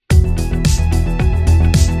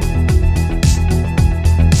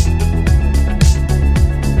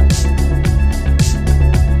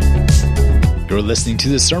You're listening to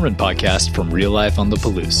the Sermon Podcast from Real Life on the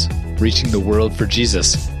Palouse, reaching the world for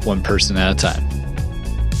Jesus, one person at a time.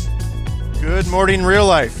 Good morning, Real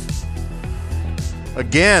Life.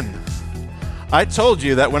 Again, I told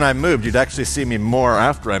you that when I moved, you'd actually see me more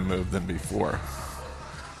after I moved than before.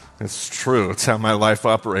 It's true. It's how my life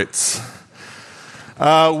operates.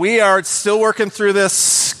 We are still working through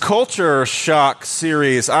this culture shock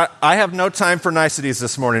series. I have no time for niceties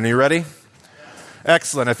this morning. Are you ready?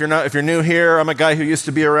 Excellent. If you're new here, I'm a guy who used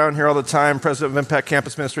to be around here all the time, president of Impact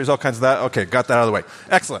Campus Ministries, all kinds of that. Okay, got that out of the way.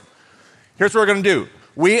 Excellent. Here's what we're going to do.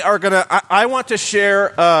 I want to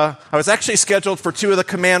share, I was actually scheduled for 2 of the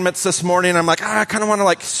commandments this morning. I'm like, I kind of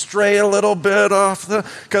want to stray a little bit off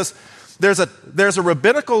because there's a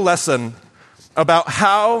rabbinical lesson about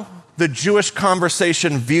how the Jewish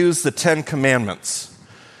conversation views the 10 commandments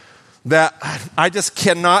that I just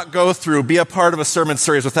cannot go through, be a part of a sermon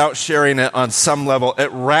series without sharing it on some level. It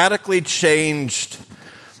radically changed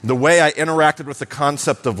the way I interacted with the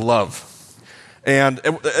concept of love. And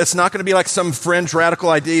it's not going to be like some fringe radical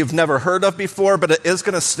idea you've never heard of before, but it is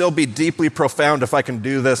going to still be deeply profound if I can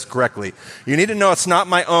do this correctly. You need to know it's not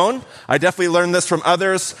my own. I definitely learned this from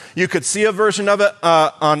others. You could see a version of it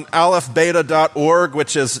on alephbeta.org,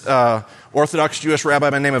 which is Orthodox Jewish rabbi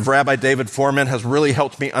by the name of Rabbi David Foreman, has really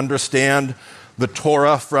helped me understand the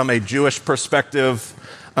Torah from a Jewish perspective.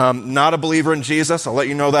 Not a believer in Jesus. I'll let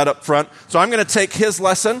you know that up front. So I'm going to take his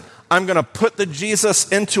lesson. I'm going to put the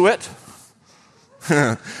Jesus into it.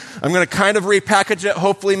 I'm going to kind of repackage it,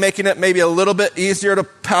 hopefully making it maybe a little bit easier to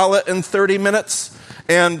palate in 30 minutes.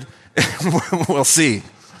 And we'll see.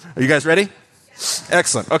 Are you guys ready?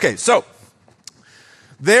 Excellent. Okay, so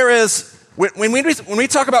there is... When we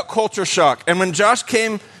talk about culture shock, and when Josh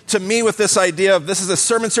came to me with this idea of this is a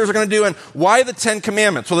sermon series we're going to do, and why the 10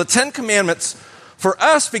 Commandments? Well, the 10 Commandments, for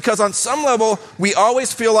us, because on some level, we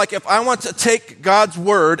always feel like if I want to take God's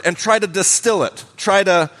word and try to distill it, try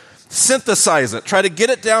to synthesize it, try to get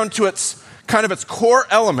it down to its core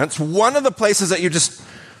elements, one of the places that you just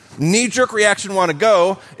knee-jerk reaction want to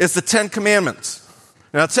go is the 10 Commandments.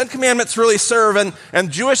 Now, the 10 Commandments really serve,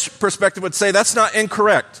 and Jewish perspective would say that's not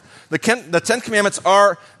incorrect. The 10 Commandments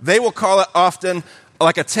they will call it often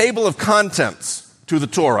like a table of contents to the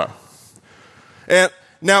Torah. And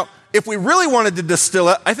now, if we really wanted to distill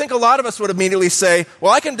it, I think a lot of us would immediately say,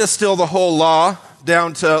 well, I can distill the whole law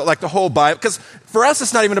down to the whole Bible. Because for us,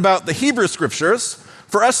 it's not even about the Hebrew scriptures.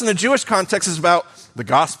 For us in the Jewish context, it's about the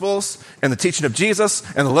Gospels and the teaching of Jesus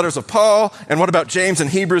and the letters of Paul. And what about James and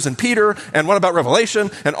Hebrews and Peter? And what about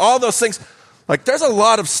Revelation? And all those things. There's a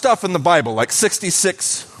lot of stuff in the Bible,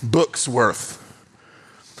 66 books worth.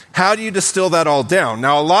 How do you distill that all down?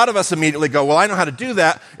 Now, a lot of us immediately go, well, I know how to do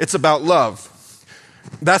that. It's about love.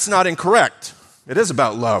 That's not incorrect. It is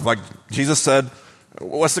about love. Like Jesus said,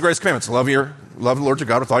 what's the greatest commandments? Love the Lord your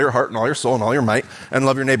God with all your heart and all your soul and all your might, and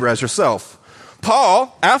love your neighbor as yourself.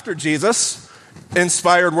 Paul, after Jesus,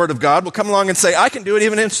 inspired word of God, will come along and say, I can do it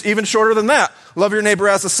even shorter than that. Love your neighbor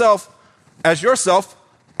as yourself.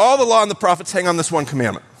 All the law and the prophets hang on this one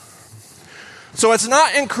commandment. So it's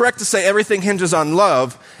not incorrect to say everything hinges on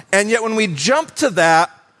love, and yet when we jump to that,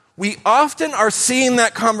 we often are seeing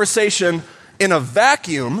that conversation in a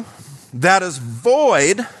vacuum that is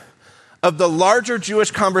void of the larger Jewish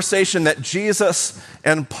conversation that Jesus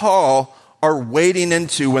and Paul are wading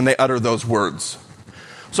into when they utter those words.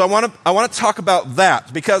 So I want to talk about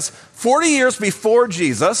that, because 40 years before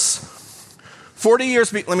Jesus...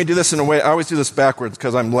 let me do this in a way, I always do this backwards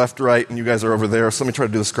because I'm left, right, and you guys are over there, so let me try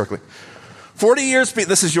to do this correctly.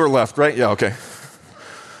 This is your left, right? Yeah, okay.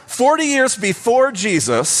 40 years before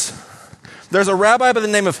Jesus, there's a rabbi by the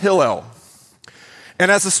name of Hillel. And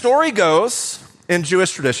as the story goes in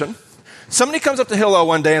Jewish tradition, somebody comes up to Hillel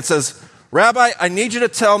one day and says, Rabbi, I need you to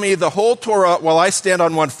tell me the whole Torah while I stand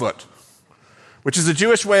on one foot, which is a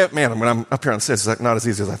Jewish way of, when I'm up here on stage, it's not as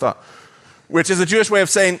easy as I thought. Which is a Jewish way of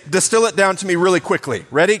saying, distill it down to me really quickly.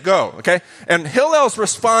 Ready? Go. Okay? And Hillel's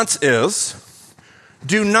response is,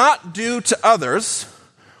 do not do to others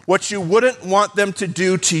what you wouldn't want them to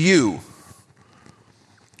do to you.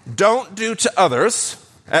 Don't do to others.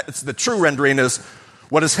 The true rendering is,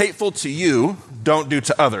 what is hateful to you, don't do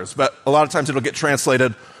to others. But a lot of times it'll get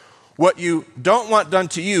translated, what you don't want done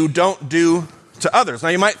to you, don't do to others. Now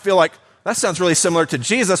you might feel like, that sounds really similar to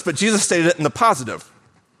Jesus, but Jesus stated it in the positive.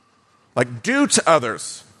 Do to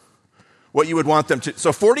others what you would want them to.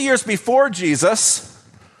 So 40 years before Jesus,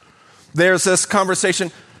 there's this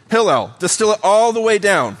conversation. Hillel, distill it all the way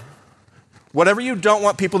down. Whatever you don't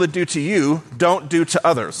want people to do to you, don't do to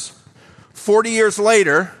others. 40 years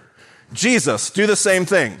later, Jesus, do the same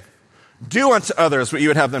thing. Do unto others what you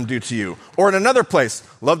would have them do to you. Or in another place,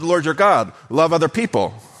 love the Lord your God, love other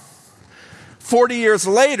people. 40 years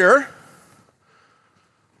later,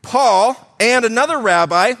 Paul and another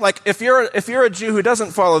rabbi, like if you're a Jew who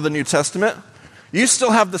doesn't follow the New Testament, you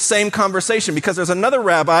still have the same conversation because there's another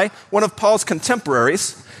rabbi, one of Paul's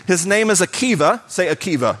contemporaries. His name is Akiva. Say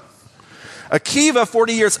Akiva. Akiva,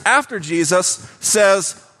 40 years after Jesus,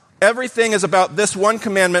 says everything is about this one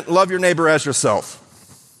commandment, love your neighbor as yourself.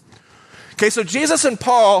 Okay, so Jesus and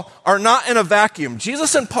Paul are not in a vacuum.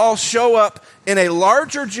 Jesus and Paul show up in a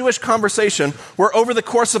larger Jewish conversation where over the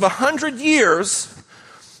course of 100 years,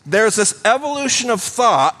 there's this evolution of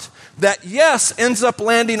thought that, yes, ends up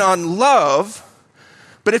landing on love,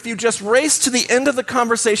 but if you just race to the end of the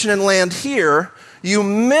conversation and land here, you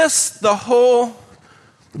miss the whole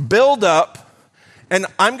build-up, and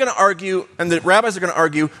I'm going to argue, and the rabbis are going to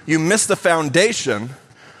argue, you miss the foundation.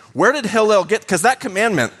 Where did Hillel get? Because that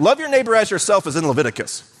commandment, love your neighbor as yourself, is in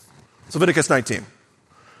Leviticus. It's Leviticus 19.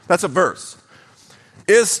 That's a verse.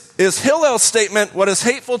 Is Hillel's statement, what is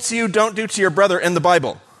hateful to you, don't do to your brother, in the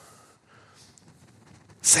Bible?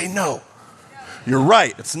 Say no. You're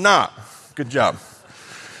right, it's not. Good job.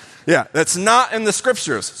 Yeah, that's not in the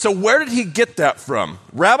scriptures. So where did he get that from?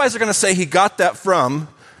 Rabbis are going to say he got that from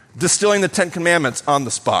distilling the Ten Commandments on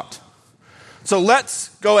the spot. So let's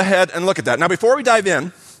go ahead and look at that. Now before we dive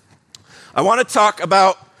in, I want to talk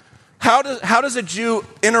about how does a Jew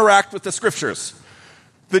interact with the scriptures?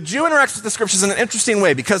 The Jew interacts with the scriptures in an interesting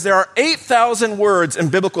way because there are 8,000 words in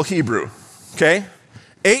biblical Hebrew, okay?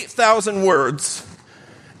 8,000 words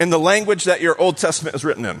in the language that your Old Testament is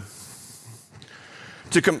written in.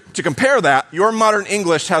 To compare that, your modern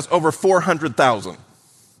English has over 400,000.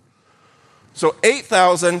 So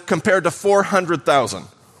 8,000 compared to 400,000.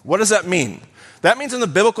 What does that mean? That means in the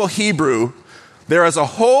biblical Hebrew, there is a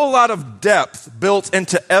whole lot of depth built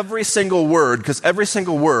into every single word, because every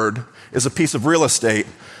single word is a piece of real estate.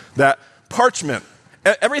 That parchment,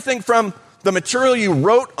 everything from the material you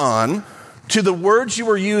wrote on to the words you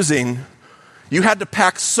were using, you had to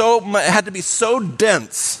pack it had to be so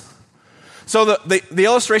dense. So the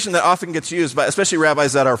illustration that often gets used by especially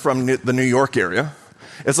rabbis that are from the New York area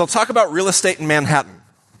is they'll talk about real estate in Manhattan,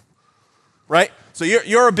 right? So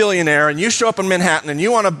you're a billionaire and you show up in Manhattan and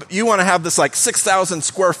you want to have this like 6,000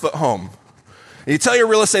 square foot home. And you tell your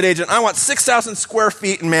real estate agent, I want 6,000 square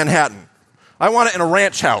feet in Manhattan. I want it in a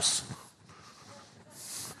ranch house.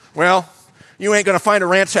 Well, you ain't going to find a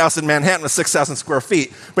ranch house in Manhattan with 6,000 square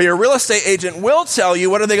feet. But your real estate agent will tell you,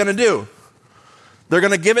 what are they going to do? They're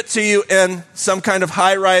going to give it to you in some kind of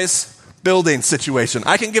high-rise building situation.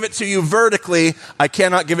 I can give it to you vertically. I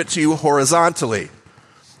cannot give it to you horizontally.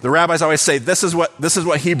 The rabbis always say, this is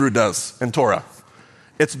what Hebrew does in Torah.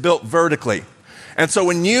 It's built vertically. And so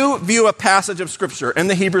when you view a passage of Scripture in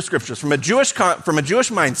the Hebrew Scriptures from a Jewish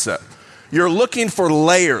mindset, you're looking for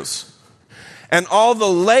layers. And all the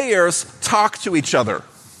layers talk to each other.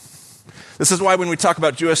 This is why when we talk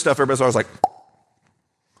about Jewish stuff, everybody's always like,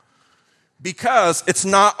 because it's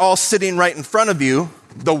not all sitting right in front of you.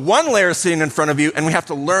 The one layer is sitting in front of you, and we have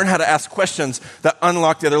to learn how to ask questions that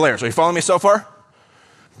unlock the other layers. Are you following me so far?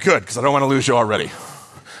 Good, because I don't want to lose you already.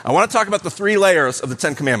 I want to talk about the 3 layers of the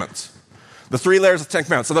Ten Commandments. The 3 layers of the Ten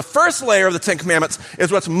Commandments. So the first layer of the Ten Commandments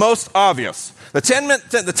is what's most obvious. The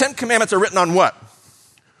Ten Commandments are written on what?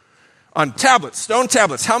 On tablets, stone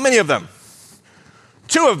tablets. How many of them?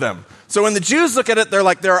 2 of them. So when the Jews look at it, they're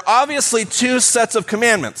like, there are obviously 2 sets of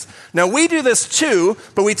commandments. Now we do this too,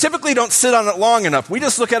 but we typically don't sit on it long enough. We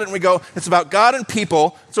just look at it and we go, it's about God and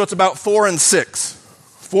people, so it's about 4 and 6.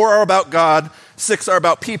 4 are about God, 6 are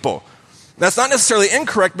about people. That's not necessarily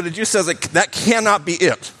incorrect, but the Jew says that cannot be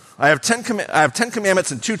it. I have 10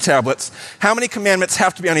 commandments and 2 tablets. How many commandments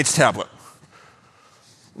have to be on each tablet?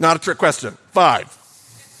 Not a trick question. 5.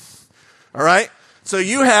 All right? So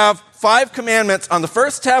you have 5 commandments on the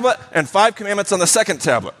first tablet and 5 commandments on the second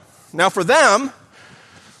tablet. Now for them,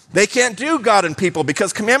 they can't do God and people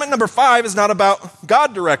because commandment number 5 is not about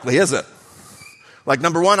God directly, is it? Like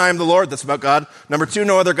number 1, I am the Lord, that's about God. Number 2,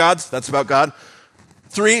 no other gods, that's about God.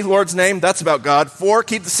 3, Lord's name, that's about God. 4,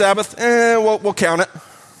 keep the Sabbath, we'll count it.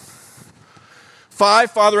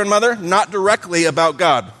 5, father and mother, not directly about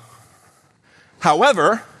God.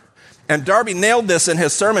 However, and Darby nailed this in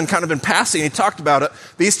his sermon kind of in passing, he talked about it,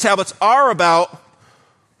 these tablets are about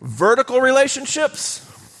vertical relationships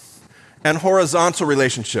and horizontal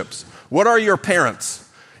relationships. What are your parents?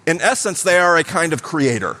 In essence, they are a kind of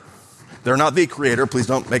creator. They're not the creator, please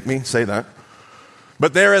don't make me say that.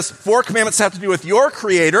 But there is 4 commandments that have to do with your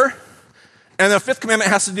creator, and the 5th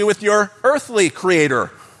commandment has to do with your earthly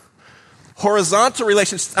creator. horizontal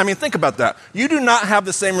relationships. I mean, think about that. You do not have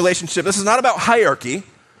the same relationship. This is not about hierarchy,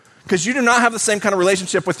 because you do not have the same kind of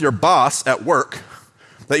relationship with your boss at work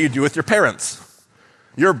that you do with your parents.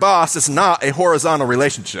 Your boss is not a horizontal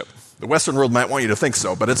relationship. The Western world might want you to think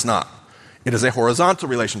so, but it's not. It is a horizontal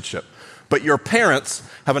relationship. But your parents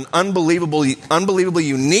have an unbelievably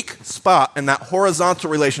unique spot in that horizontal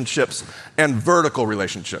relationships and vertical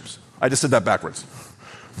relationships. I just said that backwards.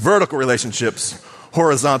 Vertical relationships,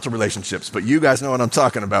 horizontal relationships. But you guys know what I'm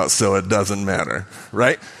talking about, so it doesn't matter,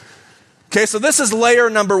 right? Okay, so this is layer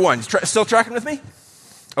number one. Still tracking with me?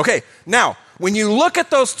 Okay, now, when you look at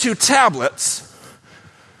those two tablets,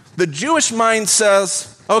 the Jewish mind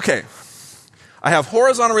says, okay, I have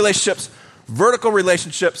horizontal relationships, vertical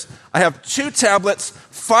relationships. I have two tablets,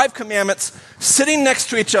 5 commandments sitting next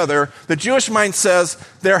to each other. The Jewish mind says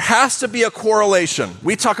there has to be a correlation.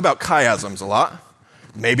 We talk about chiasms a lot.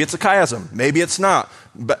 Maybe it's a chiasm. Maybe it's not.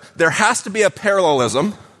 But there has to be a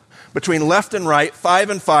parallelism between left and right, 5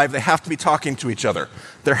 and 5. They have to be talking to each other.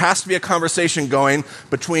 There has to be a conversation going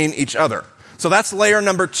between each other. So that's layer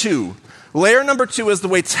number 2. Layer number 2 is the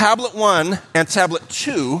way tablet 1 and tablet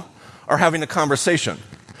 2 are having a conversation.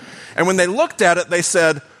 And when they looked at it, they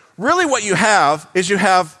said, really what you have is you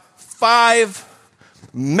have 5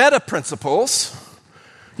 meta principles.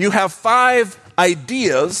 You have 5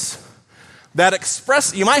 ideas that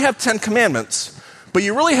express, you might have 10 commandments, but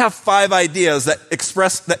you really have 5 ideas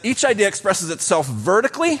that each idea expresses itself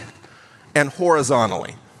vertically and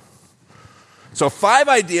horizontally. So 5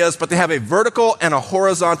 ideas, but they have a vertical and a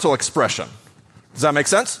horizontal expression. Does that make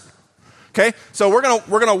sense? Okay, so we're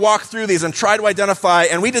gonna walk through these and try to identify,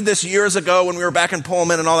 and we did this years ago when we were back in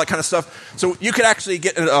Pullman and all that kind of stuff. So you could actually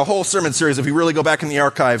get a whole sermon series if you really go back in the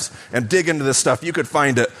archives and dig into this stuff. You could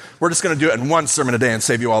find it. We're just gonna do it in one sermon a day and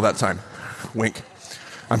save you all that time. Wink.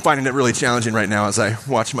 I'm finding it really challenging right now as I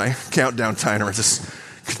watch my countdown timer just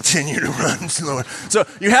continue to run slower. So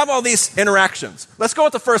you have all these interactions. Let's go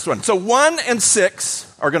with the first one. So 1 and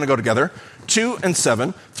 6 are gonna go together. 2 and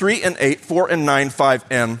 7, 3 and 8, 4 and 9, 5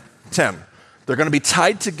 and 10. They're going to be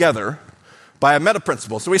tied together by a meta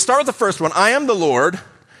principle. So we start with the first one. I am the Lord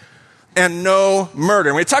and no murder.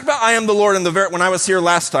 And we talked about I am the Lord when I was here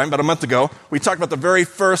last time, about a month ago. We talked about the very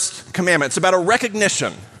first commandment. It's about a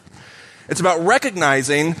recognition. It's about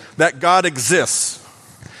recognizing that God exists.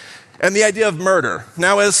 And the idea of murder.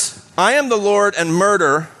 Now is I am the Lord and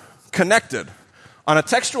murder connected? On a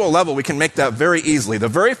textual level, we can make that very easily. The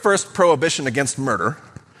very first prohibition against murder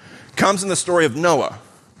comes in the story of Noah.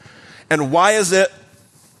 And why is it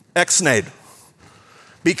ex-nade?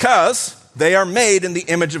 Because they are made in the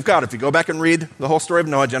image of God. If you go back and read the whole story of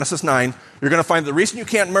Noah, Genesis 9, you're going to find the reason you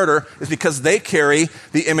can't murder is because they carry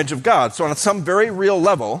the image of God. So on some very real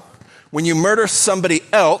level, when you murder somebody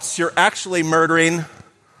else, you're actually murdering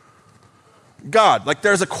God. Like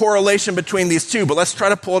there's a correlation between these two, but let's try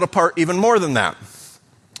to pull it apart even more than that.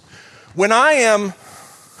 When I am,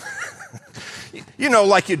 you know,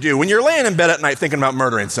 like you do, when you're laying in bed at night thinking about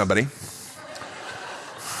murdering somebody.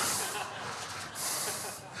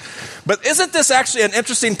 But isn't this actually an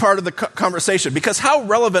interesting part of the conversation? Because how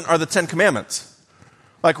relevant are the 10 commandments?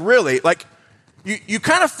 Like really, like you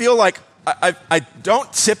kind of feel like I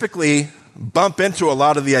don't typically bump into a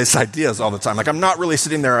lot of these ideas all the time. Like I'm not really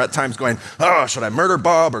sitting there at times going, oh, should I murder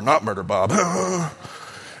Bob or not murder Bob?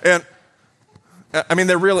 And I mean,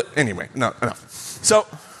 they're really, anyway, no. So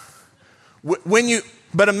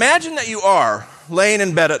but imagine that you are laying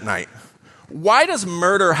in bed at night. Why does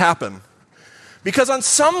murder happen? Because on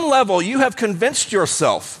some level, you have convinced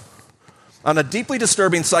yourself, on a deeply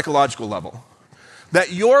disturbing psychological level,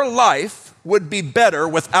 that your life would be better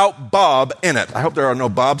without Bob in it. I hope there are no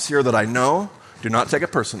Bobs here that I know. Do not take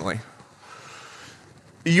it personally.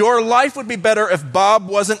 Your life would be better if Bob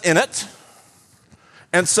wasn't in it.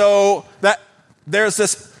 And so that there's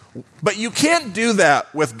this, but you can't do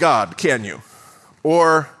that with God, can you?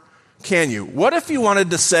 Or can you? What if you wanted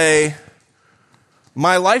to say,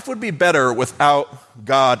 my life would be better without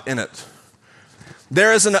God in it?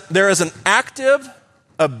 There is an active,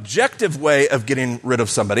 objective way of getting rid of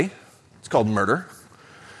somebody. It's called murder.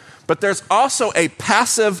 But there's also a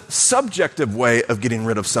passive, subjective way of getting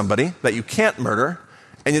rid of somebody that you can't murder,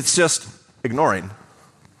 and it's just ignoring.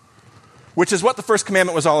 Which is what the first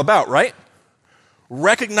commandment was all about, right?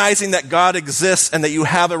 Recognizing that God exists and that you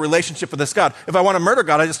have a relationship with this God. If I want to murder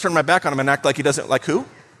God, I just turn my back on him and act like he doesn't, like who?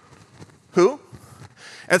 Who?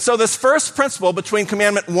 And so this first principle between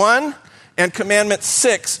commandment 1 and commandment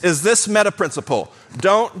 6 is this meta principle.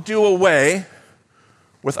 Don't do away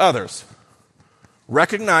with others.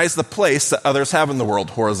 Recognize the place that others have in the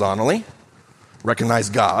world horizontally. Recognize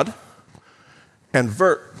God. And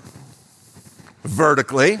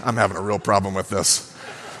vertically, I'm having a real problem with this,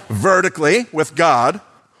 vertically with God,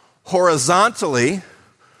 horizontally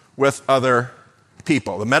with other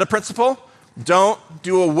people. The meta principle, don't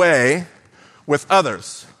do away with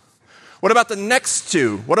others. What about the next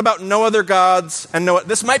two? What about no other gods and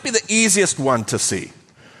this might be the easiest one to see.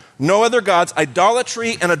 No other gods,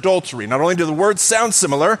 idolatry and adultery. Not only do the words sound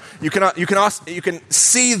similar, you can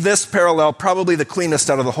see this parallel probably the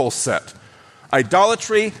cleanest out of the whole set.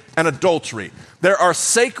 Idolatry and adultery. There are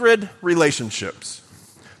sacred relationships.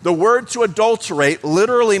 The word to adulterate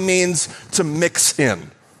literally means to mix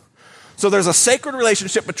in. So there's a sacred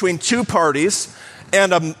relationship between two parties,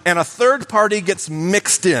 and a third party gets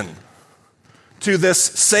mixed in to this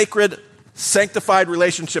sacred, sanctified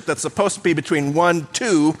relationship that's supposed to be between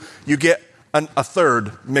two, you get a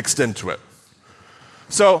third mixed into it.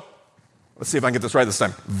 So, let's see if I can get this right this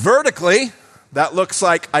time. Vertically, that looks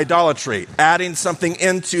like idolatry, adding something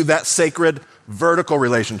into that sacred vertical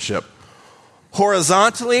relationship.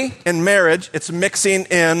 Horizontally, in marriage, it's mixing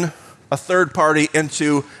in a third party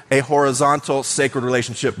into a horizontal sacred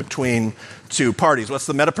relationship between two parties. What's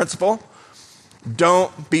the meta principle?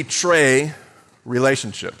 Don't betray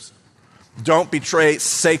relationships. Don't betray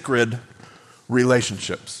sacred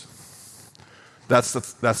relationships. That's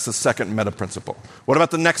the second meta principle. What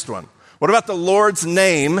about the next one? What about the Lord's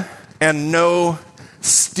name and no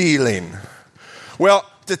stealing? Well,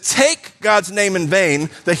 to take God's name in vain,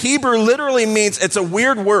 the Hebrew literally means, it's a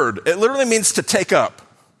weird word. It literally means to take up,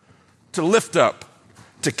 to lift up,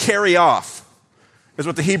 to carry off, is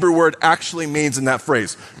what the Hebrew word actually means in that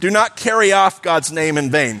phrase. Do not carry off God's name in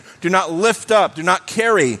vain. Do not lift up, do not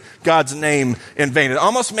carry God's name in vain. It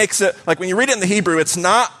almost makes it, like when you read it in the Hebrew, it's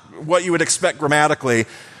not what you would expect grammatically.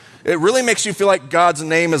 It really makes you feel like God's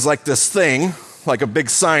name is like this thing, like a big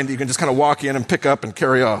sign that you can just kind of walk in and pick up and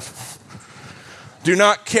carry off. Do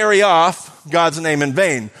not carry off God's name in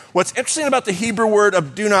vain. What's interesting about the Hebrew word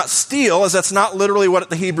of do not steal is that's not literally what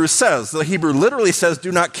the Hebrew says. The Hebrew literally says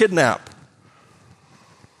do not kidnap.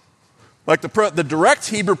 Like the direct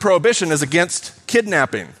Hebrew prohibition is against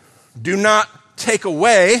kidnapping. Do not take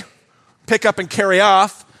away, pick up and carry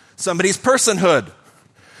off somebody's personhood.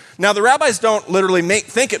 Now the rabbis don't literally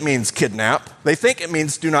think it means kidnap. They think it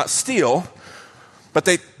means do not steal. But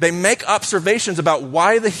they make observations about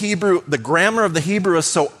why the grammar of the Hebrew is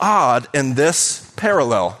so odd in this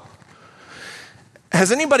parallel.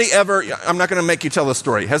 Has anybody ever, I'm not going to make you tell the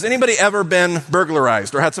story, has anybody ever been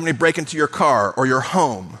burglarized or had somebody break into your car or your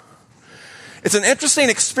home? It's an interesting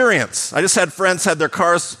experience. I just had friends had their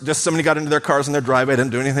cars, somebody got into their cars in their driveway,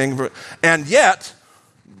 didn't do anything, and yet,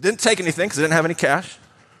 didn't take anything because they didn't have any cash.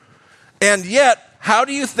 And yet, how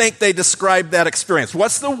do you think they described that experience?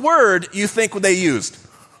 What's the word you think they used?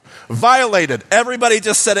 Violated. Everybody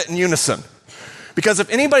just said it in unison. Because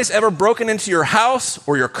if anybody's ever broken into your house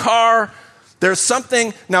or your car, there's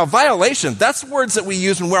something, now violation, that's words that we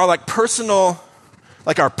use when we're like personal,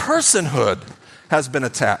 like our personhood has been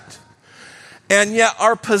attacked. And yet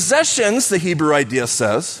our possessions, the Hebrew idea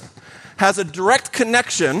says, has a direct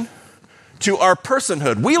connection to our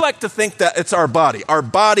personhood. We like to think that it's our body. Our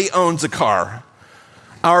body owns a car.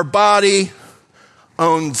 Our body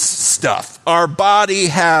owns stuff. Our body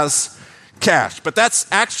has cash. But that's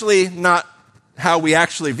actually not how we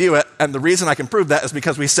actually view it. And the reason I can prove that is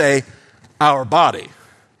because we say our body.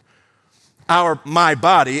 My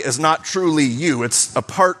body is not truly you. It's a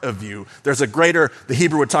part of you. There's the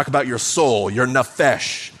Hebrew would talk about your soul, your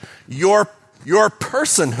nefesh. Your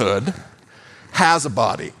personhood has a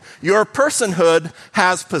body. Your personhood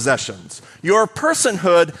has possessions. Your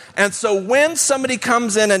personhood, and so when somebody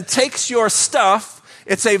comes in and takes your stuff,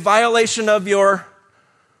 it's a violation of your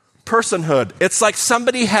personhood. It's like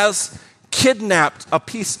somebody has kidnapped a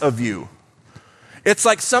piece of you. It's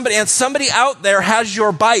like somebody out there has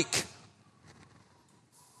your bike.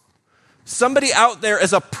 Somebody out there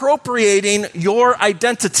is appropriating your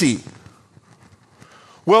identity.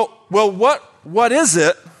 Well, what is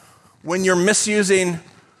it when you're misusing,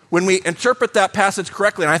 when we interpret that passage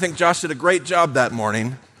correctly, and I think Josh did a great job that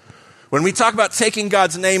morning, when we talk about taking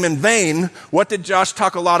God's name in vain, what did Josh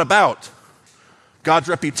talk a lot about? God's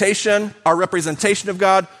reputation, our representation of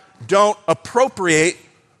God. Don't appropriate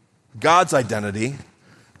God's identity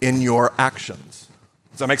in your actions.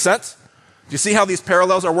 Does that make sense? Do you see how these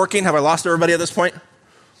parallels are working? Have I lost everybody at this point?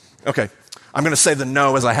 Okay. I'm going to say the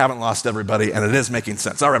no as I haven't lost everybody, and it is making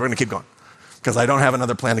sense. All right, we're going to keep going because I don't have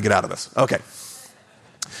another plan to get out of this. Okay.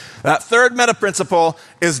 That third meta principle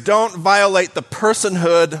is don't violate the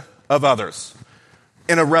personhood of others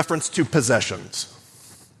in a reference to possessions.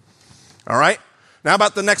 All right? Now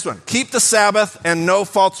about the next one. Keep the Sabbath and no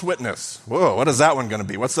false witness. Whoa, what is that one going to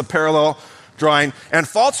be? What's the parallel drawing. And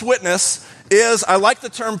false witness is, I like the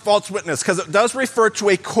term false witness because it does refer to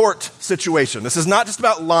a court situation. This is not just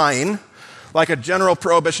about lying, like a general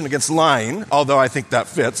prohibition against lying, although I think that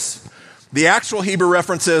fits. The actual Hebrew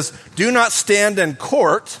reference is, do not stand in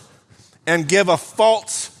court and give a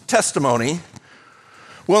false testimony.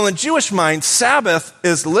 Well, in Jewish mind, Sabbath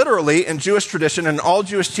is literally, in Jewish tradition and all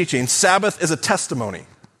Jewish teaching, Sabbath is a testimony.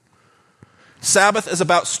 Sabbath is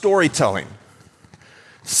about storytelling.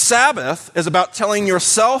 Sabbath is about telling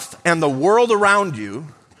yourself and the world around you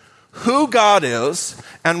who God is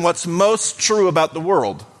and what's most true about the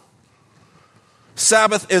world.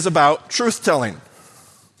 Sabbath is about truth-telling.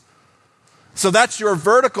 So that's your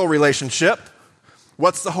vertical relationship.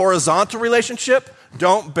 What's the horizontal relationship?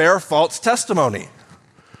 Don't bear false testimony.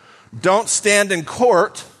 Don't stand in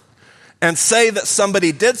court and say that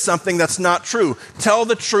somebody did something that's not true. Tell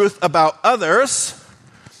the truth about others.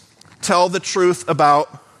 Tell the truth about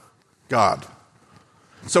God.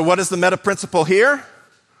 So what is the meta principle here?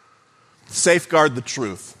 Safeguard the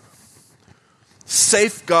truth.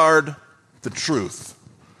 Safeguard the truth.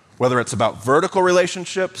 Whether it's about vertical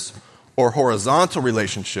relationships or horizontal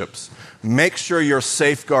relationships, make sure you're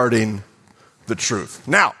safeguarding the truth.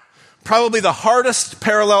 Now, probably the hardest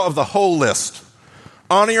parallel of the whole list.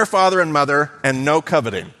 Honor your father and mother and no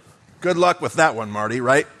coveting. Good luck with that one, Marty,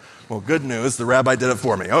 right? Well, good news. The rabbi did it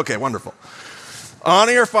for me. Okay, wonderful.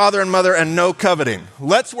 Honor your father and mother and no coveting.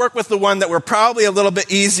 Let's work with the one that we're probably a little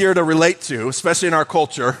bit easier to relate to, especially in our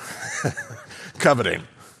culture. Coveting,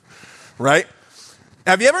 right?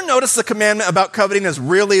 Have you ever noticed the commandment about coveting is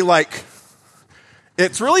really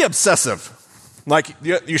it's really obsessive. Like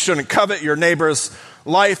you shouldn't covet your neighbor's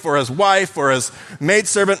life or his wife or his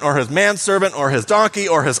maidservant or his manservant or his donkey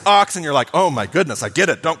or his ox, and you're like, oh my goodness, I get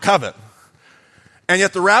it, don't covet. And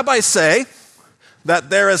yet the rabbis say that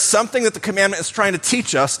there is something that the commandment is trying to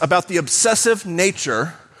teach us about the obsessive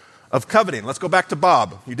nature of coveting. Let's go back to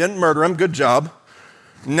Bob. You didn't murder him, good job.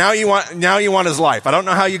 Now you want his life. I don't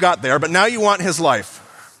know how you got there, but now you want his life.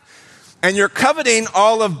 And you're coveting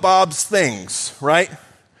all of Bob's things, right?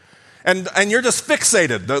 And you're just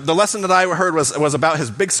fixated. The lesson that I heard was about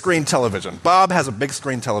his big screen television. Bob has a big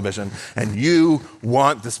screen television, and you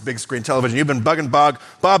want this big screen television. You've been bugging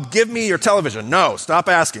Bob, give me your television. No, stop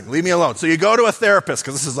asking. Leave me alone. So you go to a therapist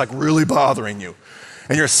because this is really bothering you.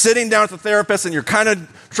 And you're sitting down with the therapist, and you're kind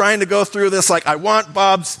of trying to go through this I want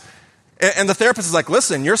Bob's. And the therapist is like,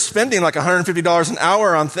 listen, you're spending $150 an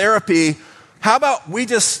hour on therapy. How about we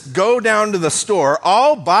just go down to the store,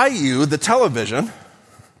 I'll buy you the television,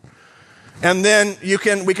 and then we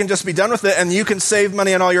can just be done with it, and you can save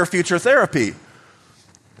money on all your future therapy.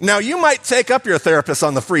 Now, you might take up your therapist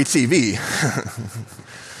on the free TV,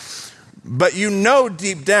 but you know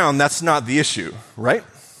deep down that's not the issue, right?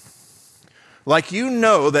 You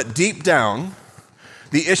know that deep down,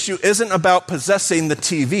 the issue isn't about possessing the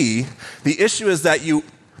TV. The issue is that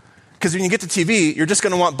because when you get to TV, you're just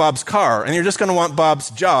going to want Bob's car, and you're just going to want Bob's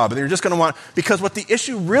job, and you're just going to want, because what the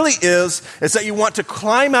issue really is that you want to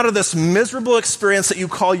climb out of this miserable experience that you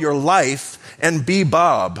call your life and be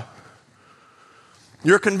Bob.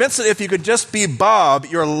 You're convinced that if you could just be Bob,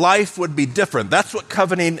 your life would be different. That's what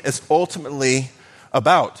coveting is ultimately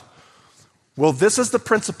about. Well, this is the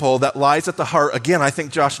principle that lies at the heart. Again, I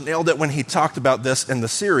think Josh nailed it when he talked about this in the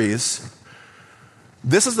series.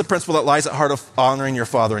 This is the principle that lies at the heart of honoring your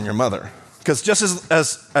father and your mother. Because just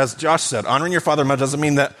as Josh said, honoring your father and mother doesn't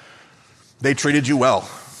mean that they treated you well.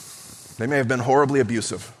 They may have been horribly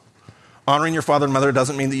abusive. Honoring your father and mother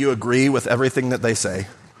doesn't mean that you agree with everything that they say.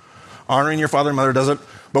 Honoring your father and mother doesn't.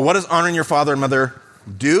 But what does honoring your father and mother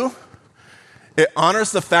do? It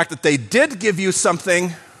honors the fact that they did give you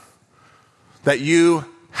something that you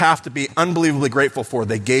have to be unbelievably grateful for.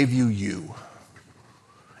 They gave you you.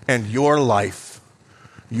 And your life,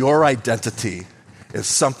 your identity is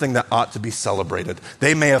something that ought to be celebrated.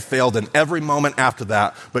 They may have failed in every moment after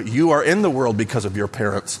that, but you are in the world because of your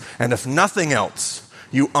parents. And if nothing else,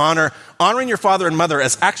 honoring your father and mother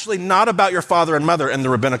is actually not about your father and mother in the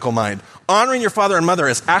rabbinical mind. Honoring your father and mother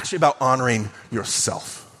is actually about honoring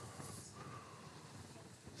yourself.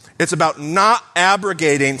 It's about not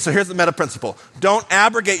abrogating. So here's the meta principle. Don't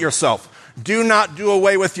abrogate yourself. Do not do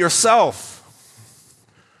away with yourself.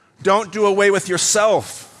 Don't do away with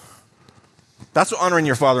yourself. That's what honoring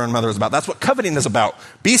your father and mother is about. That's what coveting is about.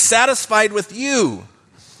 Be satisfied with you.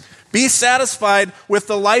 Be satisfied with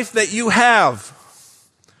the life that you have.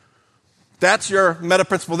 That's your meta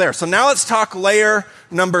principle there. So now let's talk layer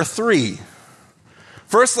number 3.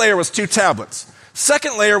 First layer was 2 tablets.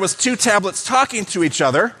 Second layer was 2 tablets talking to each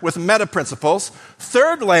other with meta principles.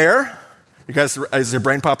 Third layer, you guys, is your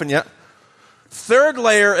brain popping yet? Third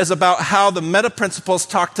layer is about how the meta principles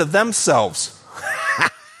talk to themselves.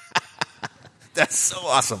 That's so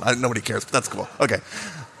awesome. Nobody cares, but that's cool. Okay.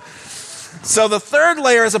 So the third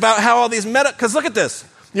layer is about how all these because look at this.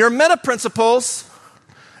 Your meta principles,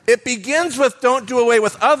 it begins with don't do away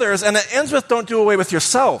with others, and it ends with don't do away with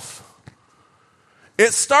yourself.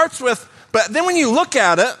 It starts with, but then when you look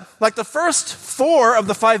at it, like the first 4 of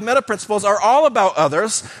the 5 meta principles are all about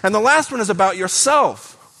others, and the last one is about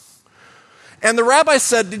yourself. And the rabbi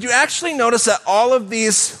said, did you actually notice that all of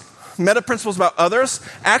these meta principles about others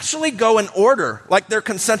actually go in order, like they're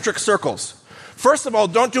concentric circles? First of all,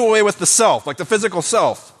 don't do away with the self, like the physical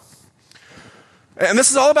self. And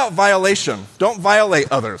this is all about violation. Don't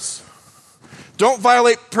violate others. Don't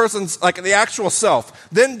violate persons, like the actual self.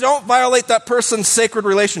 Then don't violate that person's sacred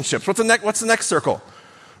relationships. What's the next circle?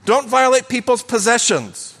 Don't violate people's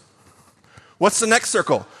possessions. What's the next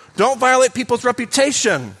circle? Don't violate people's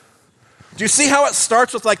reputation. Do you see how it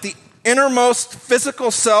starts with like the innermost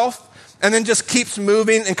physical self and then just keeps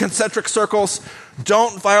moving in concentric circles?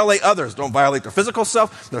 Don't violate others. Don't violate their physical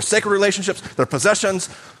self, their sacred relationships, their possessions,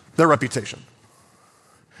 their reputation.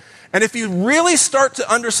 And if you really start to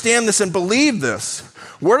understand this and believe this,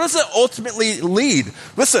 where does it ultimately lead?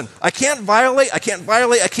 Listen, I can't violate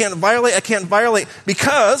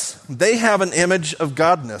because they have an image of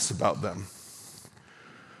godness about them.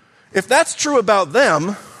 If that's true about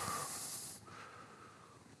them,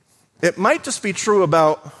 it might just be true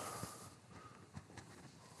about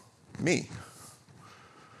me.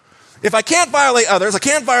 If I can't violate others,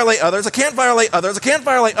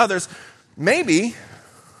 maybe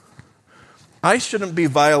I shouldn't be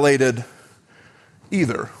violated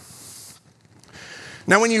either.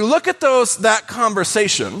 Now, when you look at that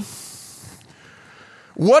conversation,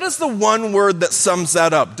 what is the one word that sums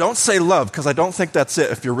that up? Don't say love, because I don't think that's it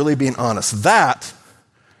if you're really being honest. That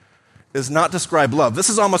is not describe love. This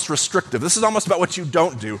is almost restrictive. This is almost about what you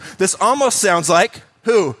don't do. This almost sounds like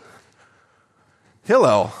who?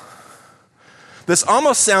 Hillel. This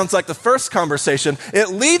almost sounds like the first conversation. It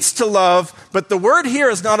leads to love, but the word here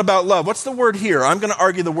is not about love. What's the word here? I'm going to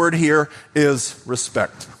argue the word here is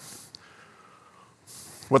respect.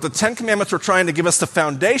 What the 10 Commandments were trying to give us the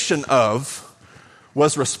foundation of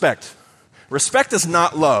was respect. Respect is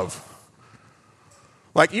not love.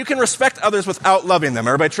 Like, you can respect others without loving them.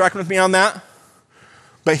 Everybody tracking with me on that?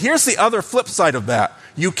 But here's the other flip side of that.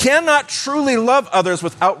 You cannot truly love others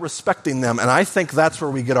without respecting them, and I think that's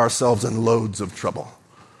where we get ourselves in loads of trouble.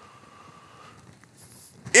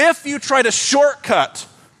 If you try to shortcut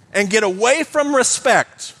and get away from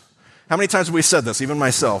respect, how many times have we said this, even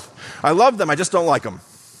myself? I love them, I just don't like them.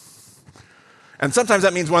 And sometimes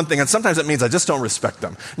that means one thing, and sometimes it means I just don't respect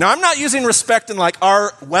them. Now, I'm not using respect in like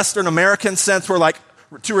our Western American sense where like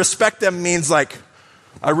to respect them means like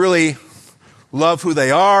I really love who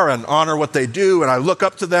they are and honor what they do, and I look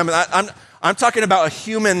up to them. And I'm talking about a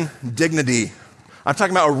human dignity. I'm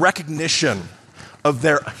talking about a recognition of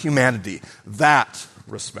their humanity. That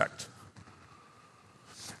respect.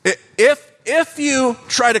 If you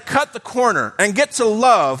try to cut the corner and get to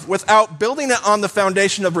love without building it on the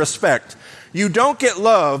foundation of respect, you don't get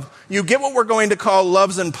love. You get what we're going to call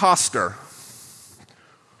love's imposter.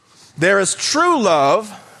 There is true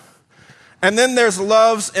love, and then there's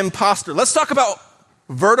love's imposter. Let's talk about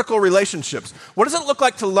vertical relationships. What does it look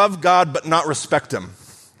like to love God but not respect Him?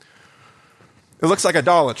 It looks like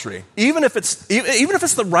idolatry. Even if it's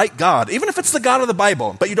the right God, even if it's the God of the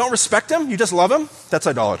Bible, but you don't respect Him, you just love Him, that's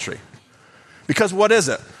idolatry. Because what is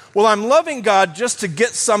it? Well, I'm loving God just to get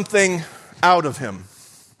something out of Him.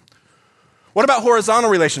 What about horizontal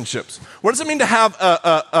relationships? What does it mean to have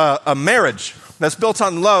a marriage that's built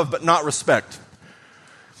on love but not respect?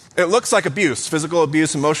 It looks like abuse, physical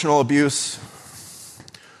abuse, emotional abuse.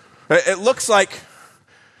 It looks like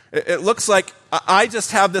I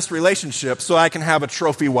just have this relationship so I can have a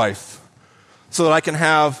trophy wife, so that I can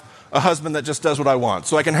have a husband that just does what I want,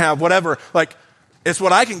 so I can have whatever. Like, it's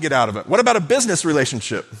what I can get out of it. What about a business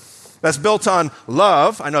relationship that's built on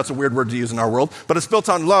love? I know it's a weird word to use in our world, but it's built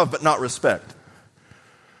on love but not respect.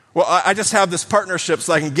 Well, I just have this partnership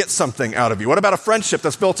so I can get something out of you. What about a friendship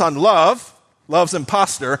that's built on love, love's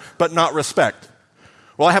imposter, but not respect?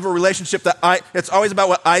 Well, I have a relationship that it's always about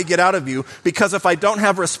what I get out of you, because if I don't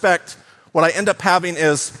have respect, what I end up having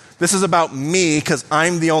is, this is about me because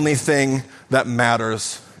I'm the only thing that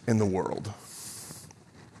matters in the world.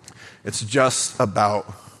 It's just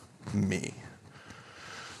about me.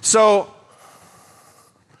 So,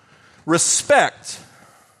 respect,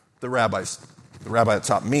 the rabbi that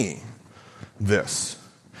taught me this.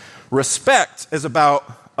 Respect is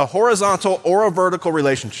about a horizontal or a vertical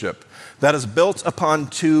relationship that is built upon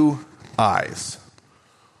two eyes.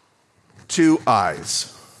 Two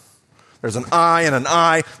eyes. There's an eye and an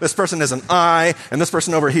eye. This person is an eye, and this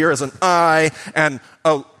person over here is an eye. And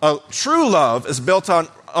a true love is built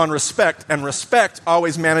on respect, and respect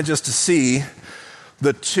always manages to see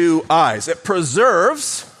the two eyes. It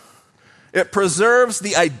preserves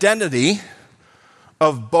the identity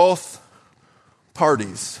of both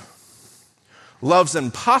parties. Love's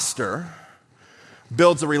imposter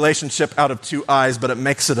builds a relationship out of two eyes, but it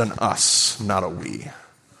makes it an us, not a we.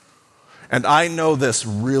 And I know this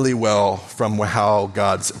really well from how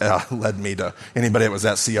God's led me to anybody that was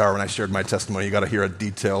at CR when I shared my testimony. You got to hear a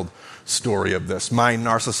detailed story of this. My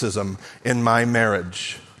narcissism in my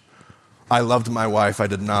marriage. I loved my wife. I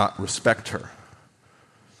did not respect her.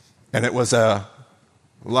 And it was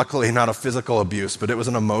luckily not a physical abuse, but it was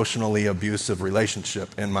an emotionally abusive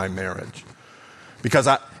relationship in my marriage. Because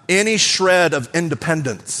any shred of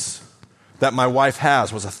independence that my wife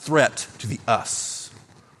has was a threat to the us.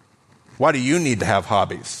 Why do you need to have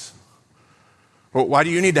hobbies? Why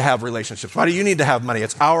do you need to have relationships? Why do you need to have money?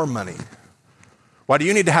 It's our money. Why do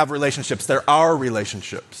you need to have relationships? They're our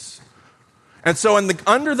relationships. And so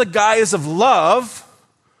under the guise of love,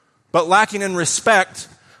 but lacking in respect,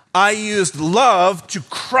 I used love to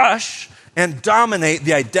crush and dominate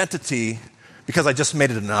the identity because I just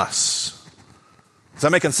made it an us. Is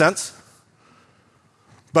that making sense?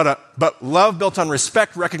 But love built on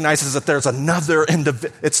respect recognizes that there's another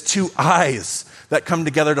individual. It's two eyes that come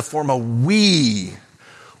together to form a we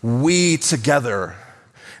together.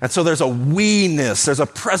 And so there's a we-ness, there's a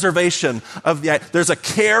preservation of the, there's a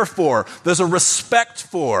care for, there's a respect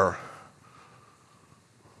for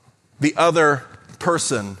the other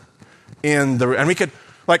person and we could,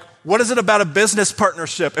 like, what is it about a business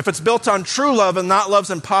partnership? If it's built on true love and not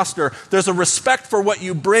love's imposter, there's a respect for what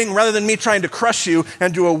you bring rather than me trying to crush you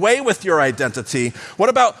and do away with your identity. What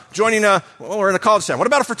about joining we're in a college town. What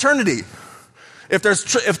about a fraternity? If a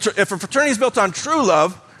fraternity is built on true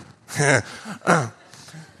love,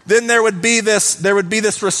 then there would be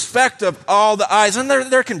this respect of all the eyes, and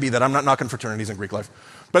there can be that. I'm not knocking fraternities in Greek life.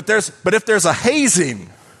 But if there's a hazing,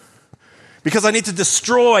 because I need to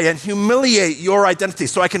destroy and humiliate your identity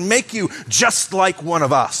so I can make you just like one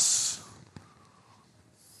of us.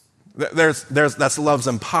 That's love's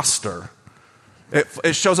imposter.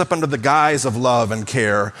 It shows up under the guise of love and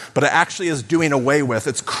care, but it actually is doing away with,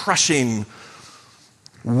 it's crushing.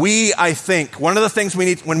 I think, one of the things we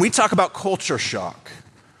need, when we talk about culture shock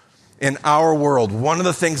in our world, one of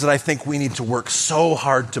the things that I think we need to work so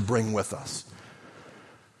hard to bring with us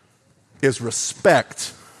is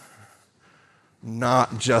respect,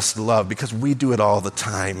 not just love, because we do it all the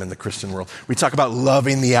time in the Christian world. We talk about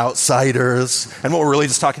loving the outsiders, and what we're really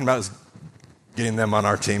just talking about is getting them on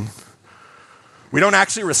our team. We don't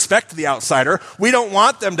actually respect the outsider. We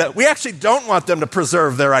actually don't want them to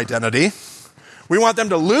preserve their identity. We want them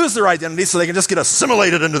to lose their identity so they can just get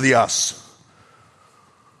assimilated into the us.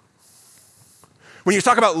 When you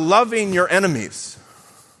talk about loving your enemies,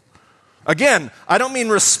 again, I don't mean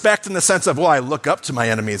respect in the sense of, well, I look up to my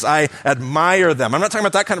enemies. I admire them. I'm not talking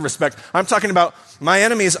about that kind of respect. I'm talking about my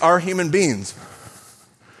enemies are human beings.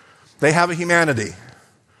 They have a humanity.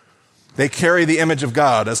 They carry the image of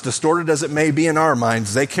God. As distorted as it may be in our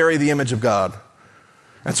minds, they carry the image of God.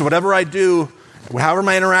 And so whatever I do, however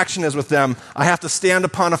my interaction is with them, I have to stand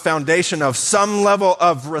upon a foundation of some level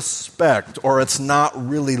of respect, or it's not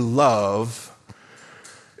really love.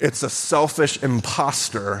 It's a selfish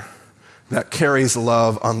imposter that carries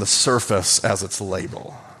love on the surface as its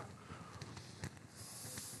label.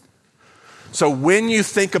 So when you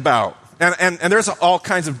think about, and there's all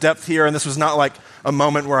kinds of depth here, and this was not like a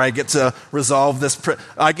moment where I get to resolve this.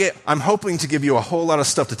 I'm hoping to give you a whole lot of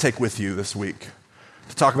stuff to take with you this week,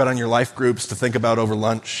 to talk about on your life groups, to think about over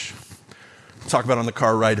lunch, to talk about on the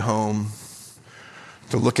car ride home,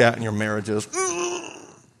 to look at in your marriages.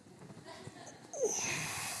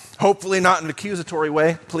 Hopefully not in an accusatory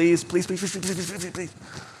way. Please.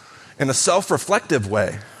 In a self-reflective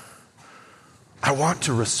way. I want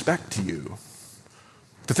to respect you.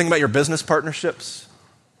 To think about your business partnerships.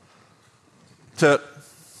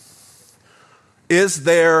 Is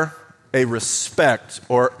there a respect,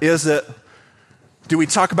 or do we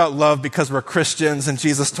talk about love because we're Christians and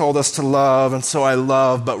Jesus told us to love and so I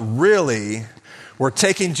love, but really we're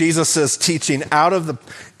taking Jesus' teaching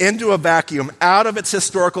into a vacuum, out of its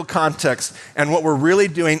historical context, and what we're really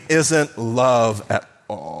doing isn't love at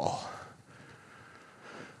all.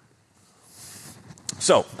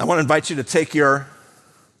 So, I want to invite you to take your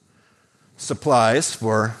supplies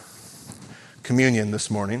for communion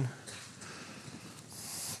this morning.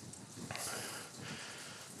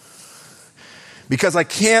 because I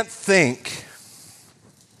can't think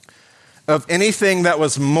of anything that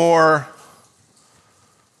was more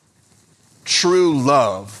true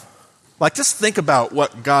love. Like, just think about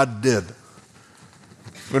what God did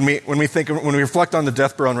when we reflect on the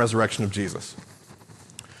death, burial, and resurrection of Jesus.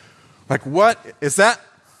 Like, what is that?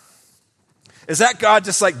 Is that God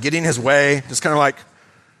just like getting his way? Just kind of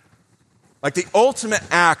like the ultimate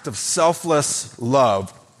act of selfless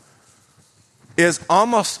love is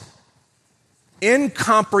almost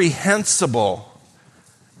incomprehensible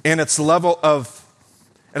in its level of,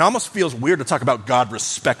 it almost feels weird to talk about God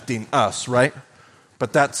respecting us, right?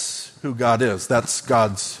 But that's who God is. That's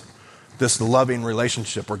this loving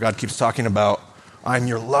relationship where God keeps talking about, I'm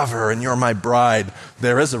your lover and you're my bride.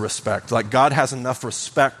 There is a respect. Like, God has enough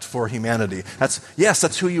respect for humanity.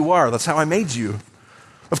 That's who you are. That's how I made you.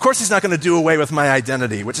 Of course he's not going to do away with my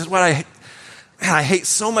identity, which is what I hate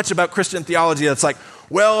so much about Christian theology. It's like,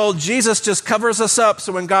 well, Jesus just covers us up,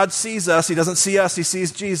 so when God sees us, he doesn't see us, he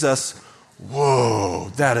sees Jesus.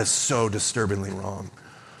 Whoa, that is so disturbingly wrong.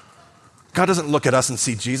 God doesn't look at us and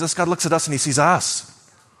see Jesus. God looks at us and he sees us.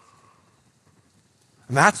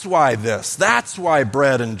 And that's why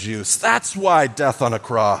bread and juice. That's why death on a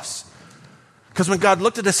cross. Because when God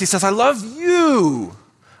looked at us, he says, I love you.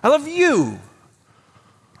 I love you.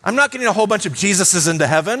 I'm not getting a whole bunch of Jesuses into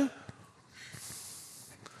heaven.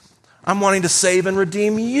 I'm wanting to save and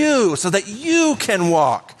redeem you so that you can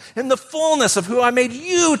walk in the fullness of who I made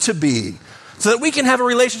you to be. So that we can have a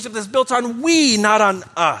relationship that's built on we, not on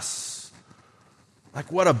us.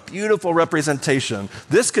 Like, what a beautiful representation.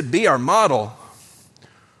 This could be our model.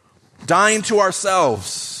 Dying to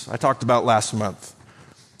ourselves, I talked about last month.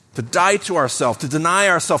 To die to ourselves, to deny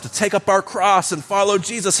ourselves, to take up our cross and follow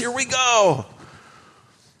Jesus. Here we go.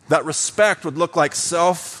 That respect would look like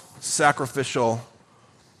self-sacrificial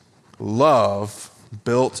love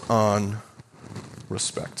built on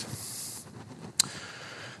respect.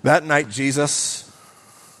 That night, Jesus,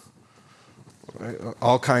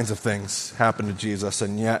 all kinds of things happened to Jesus,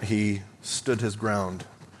 and yet he stood his ground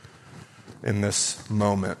in this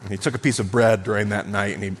moment. He took a piece of bread during that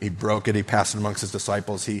night, and he broke it. He passed it amongst his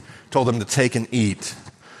disciples. He told them to take and eat.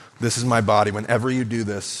 This is my body. Whenever you do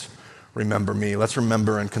this, remember me. Let's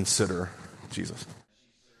remember and consider Jesus.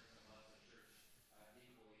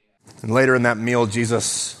 And later in that meal,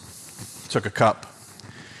 Jesus took a cup,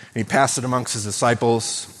 and he passed it amongst his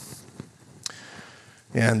disciples,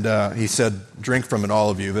 and he said, drink from it, all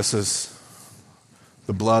of you. This is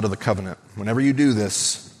the blood of the covenant. Whenever you do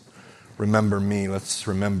this, remember me. Let's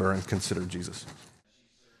remember and consider Jesus.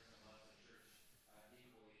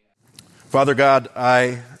 Father God,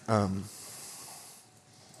 I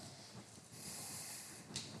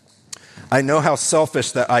know how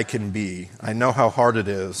selfish that I can be. I know how hard it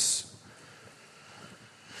is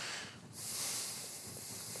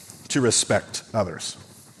to respect others.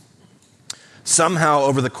 Somehow,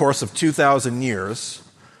 over the course of 2,000 years,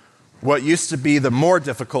 what used to be the more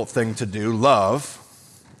difficult thing to do, love,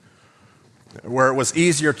 where it was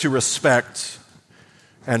easier to respect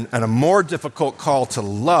and a more difficult call to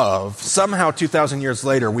love, somehow 2,000 years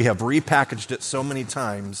later, we have repackaged it so many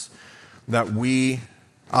times that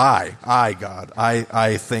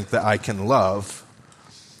I think that I can love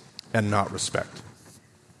and not respect.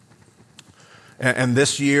 And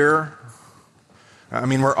this year, I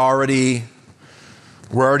mean, we're already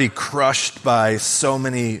crushed by so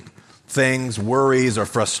many things, worries or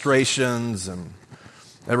frustrations, and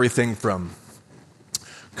everything from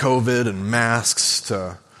COVID and masks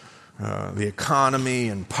to the economy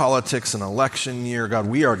and politics and election year. God,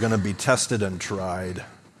 we are going to be tested and tried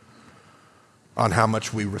on how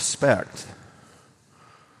much we respect.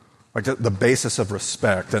 Like the basis of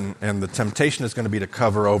respect, and the temptation is going to be to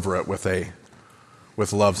cover over it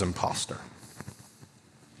with love's imposter.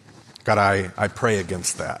 God, I pray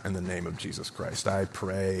against that in the name of Jesus Christ. I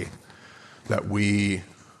pray that we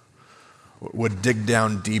would dig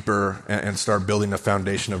down deeper and start building a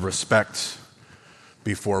foundation of respect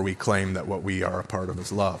before we claim that what we are a part of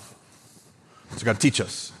is love. So God, teach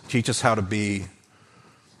us how to be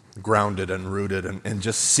grounded and rooted and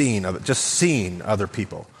just seeing other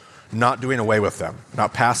people, not doing away with them,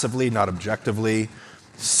 not passively, not objectively,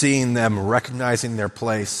 seeing them, recognizing their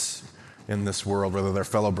place in this world, whether they're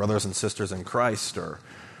fellow brothers and sisters in Christ or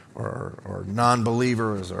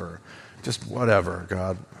non-believers or just whatever.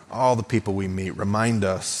 God, all the people we meet, remind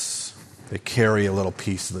us they carry a little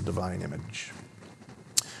piece of the divine image,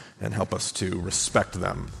 and help us to respect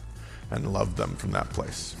them and love them from that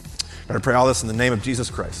place. God, I pray all this in the name of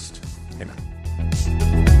Jesus Christ. Amen.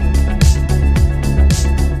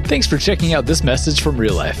 Thanks for checking out this message from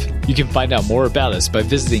Real Life. You can find out more about us by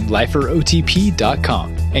visiting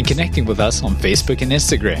liferotp.com and connecting with us on Facebook and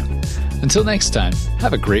Instagram. Until next time,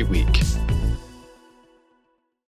 have a great week.